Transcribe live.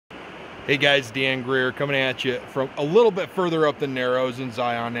Hey guys, Dan Greer coming at you from a little bit further up the Narrows in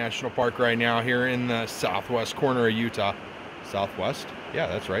Zion National Park right now, here in the southwest corner of Utah. Southwest? Yeah,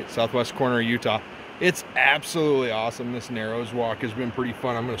 that's right. Southwest corner of Utah. It's absolutely awesome. This Narrows walk has been pretty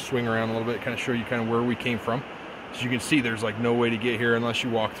fun. I'm going to swing around a little bit, kind of show you kind of where we came from. As you can see, there's like no way to get here unless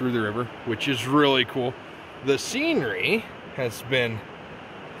you walk through the river, which is really cool. The scenery has been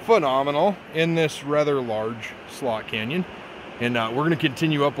phenomenal in this rather large slot canyon. And we're going to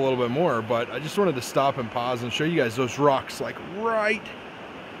continue up a little bit more, but I just wanted to stop and pause and show you guys those rocks, like right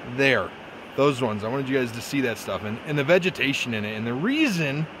there. Those ones. I wanted you guys to see that stuff and the vegetation in it. And the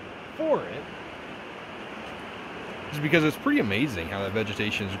reason for it is because it's pretty amazing how that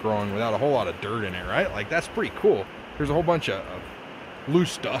vegetation is growing without a whole lot of dirt in it, right? Like, that's pretty cool. There's a whole bunch of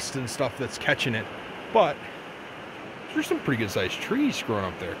loose dust and stuff that's catching it, but there's some pretty good sized trees growing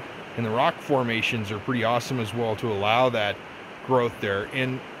up there. And the rock formations are pretty awesome as well to allow that growth there.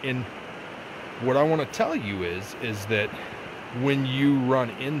 And what I want to tell you is that when you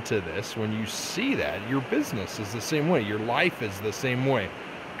run into this, when you see that, your business is the same way, your life is the same way.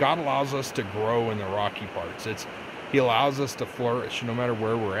 God allows us to grow in the rocky parts. He allows us to flourish no matter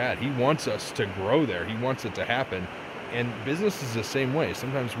where we're at. He wants us to grow there. He wants it to happen. And business is the same way.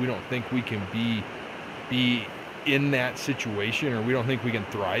 Sometimes we don't think we can be in that situation, or we don't think we can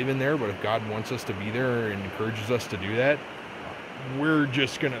thrive in there, but if God wants us to be there and encourages us to do that, we're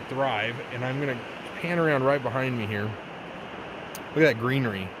just going to thrive. And I'm going to pan around right behind me here. Look at that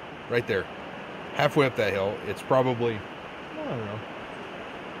greenery right there. Halfway up that hill. It's probably, I don't know,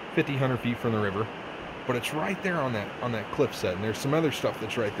 50, 100 feet from the river. But it's right there on that cliff set. And there's some other stuff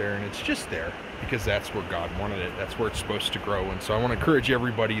that's right there. And it's just there because that's where God wanted it. That's where it's supposed to grow. And so I want to encourage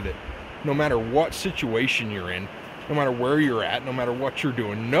everybody that no matter what situation you're in, no matter where you're at, no matter what you're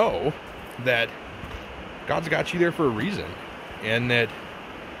doing, know that God's got you there for a reason. And that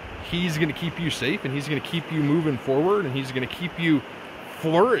He's going to keep you safe, and He's going to keep you moving forward, and He's going to keep you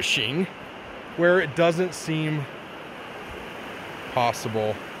flourishing where it doesn't seem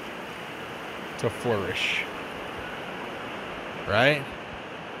possible to flourish. Right?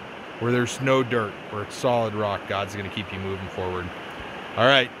 Where there's no dirt, where it's solid rock, God's going to keep you moving forward. All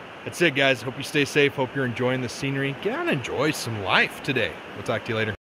right. That's it, guys. Hope you stay safe. Hope you're enjoying the scenery. Get out and enjoy some life today. We'll talk to you later.